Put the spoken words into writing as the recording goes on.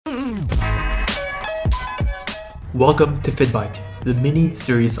Welcome to FittBite, the mini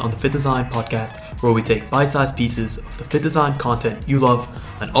series on the Fit Design podcast where we take bite-sized pieces of the fit design content you love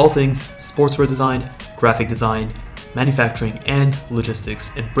on all things sportswear design, graphic design, manufacturing, and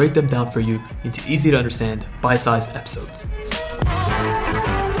logistics and break them down for you into easy to understand bite-sized episodes.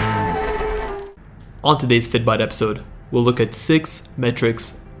 On today's FittBite episode, we'll look at 6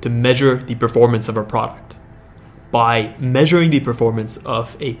 metrics to measure the performance of our product. By measuring the performance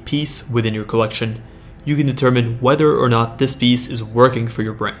of a piece within your collection, you can determine whether or not this piece is working for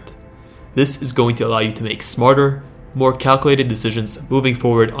your brand. This is going to allow you to make smarter, more calculated decisions moving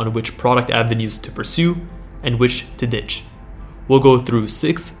forward on which product avenues to pursue and which to ditch. We'll go through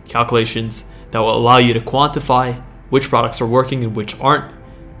 6 calculations that will allow you to quantify which products are working and which aren't,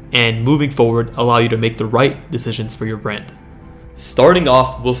 and moving forward allow you to make the right decisions for your brand. Starting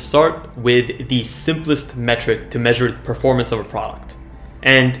off, we'll start with the simplest metric to measure the performance of a product.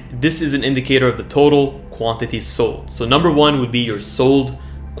 And this is an indicator of the total quantity sold. So number 1 would be your sold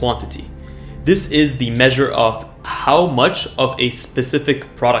quantity. This is the measure of how much of a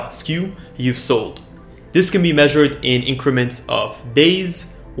specific product SKU you've sold. This can be measured in increments of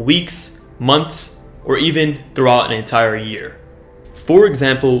days, weeks, months, or even throughout an entire year. For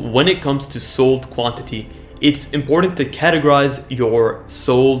example, when it comes to sold quantity, it's important to categorize your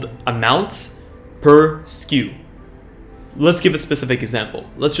sold amounts per SKU. Let's give a specific example.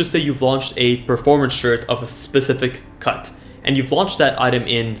 Let's just say you've launched a performance shirt of a specific cut, and you've launched that item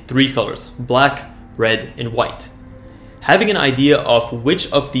in 3 colors, black, red, and white. Having an idea of which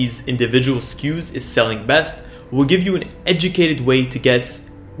of these individual SKUs is selling best will give you an educated way to guess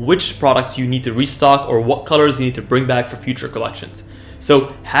which products you need to restock or what colors you need to bring back for future collections.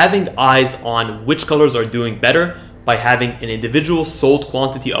 So having eyes on which colors are doing better by having an individual sold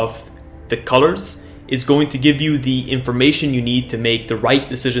quantity of the colors is going to give you the information you need to make the right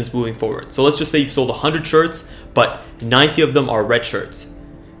decisions moving forward. So let's just say you've sold 100 shirts, but 90 of them are red shirts.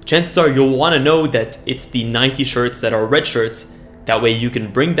 Chances are you'll want to know that it's the 90 shirts that are red shirts. That way you can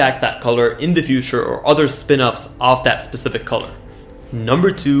bring back that color in the future or other spin-offs of that specific color.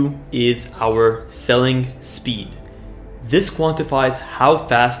 Number 2 is our selling speed. This quantifies how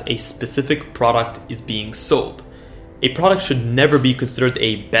fast a specific product is being sold. A product should never be considered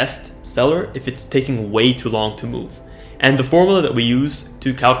a best seller if it's taking way too long to move. And the formula that we use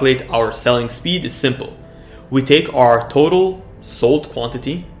to calculate our selling speed is simple. We take our total sold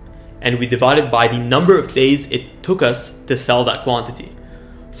quantity and we divide it by the number of days it took us to sell that quantity.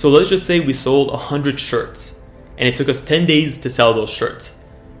 So let's just say we sold 100 shirts and it took us 10 days to sell those shirts.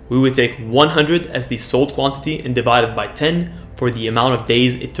 We would take 100 as the sold quantity and divide it by 10 for the amount of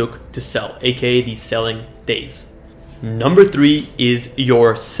days it took to sell, aka the selling days. Number 3 is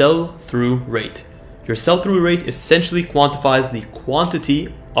your sell-through rate. Your sell-through rate essentially quantifies the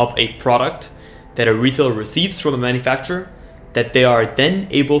quantity of a product that a retailer receives from a manufacturer that they are then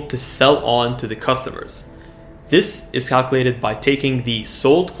able to sell on to the customers. This is calculated by taking the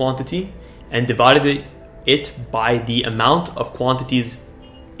sold quantity and dividing it by the amount of quantities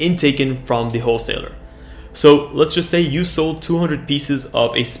intaken from the wholesaler. So let's just say you sold 200 pieces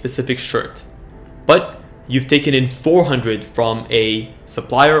of a specific shirt, but you've taken in 400 from a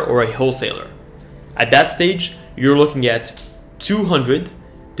supplier or a wholesaler. At that stage, you're looking at 200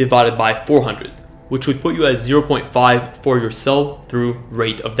 divided by 400, which would put you at 0.5 for your sell-through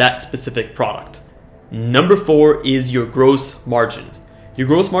rate of that specific product. Number 4 is your gross margin. Your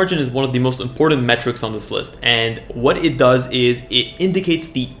gross margin is one of the most important metrics on this list, and what it does is it indicates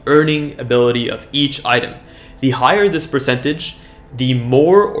the earning ability of each item. The higher this percentage, the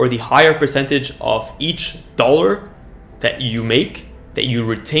more or the higher percentage of each dollar that you make that you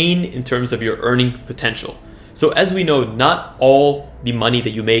retain in terms of your earning potential. So as we know, not all the money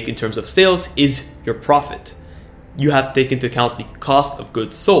that you make in terms of sales is your profit. You have to take into account the cost of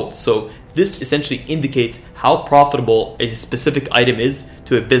goods sold. So this essentially indicates how profitable a specific item is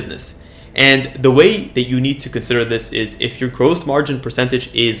to a business. And the way that you need to consider this is if your gross margin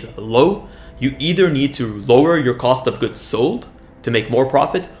percentage is low, you either need to lower your cost of goods sold to make more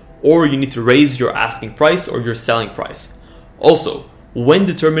profit, or you need to raise your asking price or your selling price. Also, when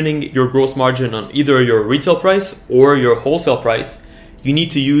determining your gross margin on either your retail price or your wholesale price, you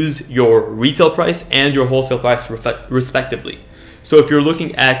need to use your retail price and your wholesale price respectively. So if you're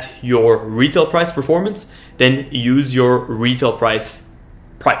looking at your retail price performance, then use your retail price.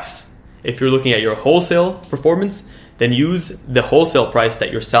 If you're looking at your wholesale performance, then use the wholesale price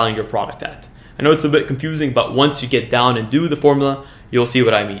that you're selling your product at. I know it's a bit confusing, but once you get down and do the formula, you'll see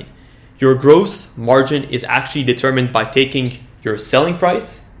what I mean. Your gross margin is actually determined by taking your selling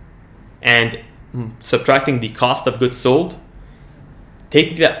price and subtracting the cost of goods sold,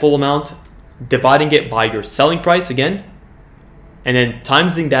 taking that full amount, dividing it by your selling price again, and then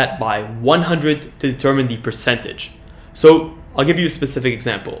timesing that by 100 to determine the percentage. So I'll give you a specific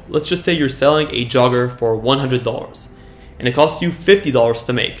example. Let's just say you're selling a jogger for $100 and it costs you $50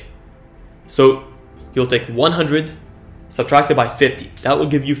 to make. So you'll take 100 subtracted by 50. That will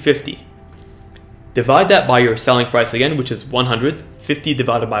give you 50. Divide that by your selling price again, which is 100. 50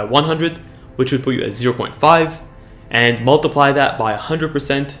 divided by 100, which would put you at 0.5. And multiply that by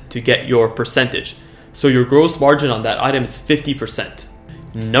 100% to get your percentage. So your gross margin on that item is 50%.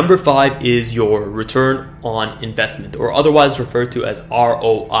 Number 5 is your return on investment, or otherwise referred to as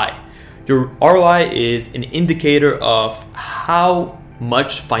ROI. Your ROI is an indicator of how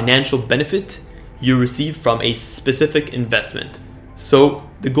much financial benefit you receive from a specific investment. So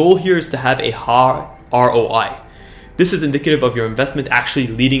the goal here is to have a high ROI. This is indicative of your investment actually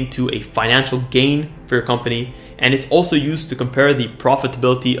leading to a financial gain for your company, and it's also used to compare the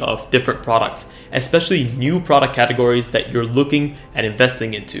profitability of different products, especially new product categories that you're looking at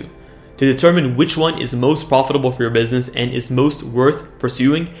investing into. To determine which one is most profitable for your business and is most worth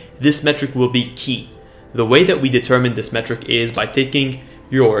pursuing, this metric will be key. The way that we determine this metric is by taking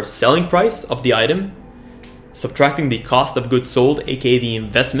your selling price of the item, subtracting the cost of goods sold, aka the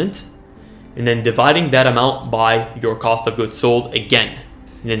investment, and then dividing that amount by your cost of goods sold again,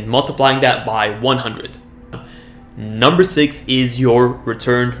 and then multiplying that by 100. Number 6 is your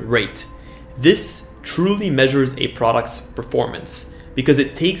return rate. This truly measures a product's performance because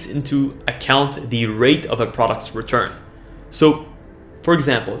it takes into account the rate of a product's return. So, for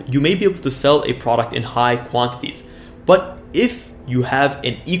example, you may be able to sell a product in high quantities, but if you have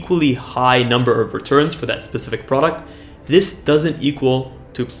an equally high number of returns for that specific product, this doesn't equal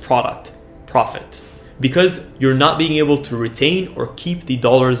to product profit because you're not being able to retain or keep the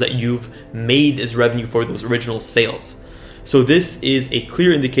dollars that you've made as revenue for those original sales. So this is a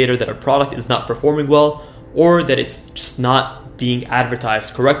clear indicator that a product is not performing well, or that it's just not being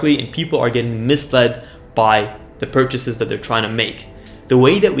advertised correctly and people are getting misled by the purchases that they're trying to make. The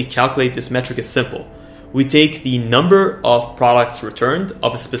way that we calculate this metric is simple. We take the number of products returned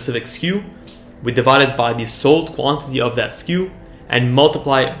of a specific SKU, we divide it by the sold quantity of that SKU, and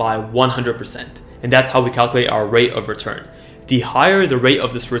multiply it by 100%. And that's how we calculate our rate of return. The higher the rate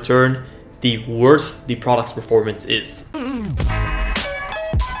of this return, the worse the product's performance is.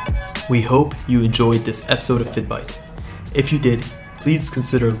 We hope you enjoyed this episode of FittBite. If you did, please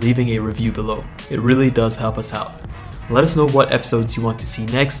consider leaving a review below. It really does help us out. Let us know what episodes you want to see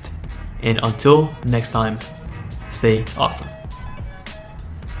next, and until next time, stay awesome.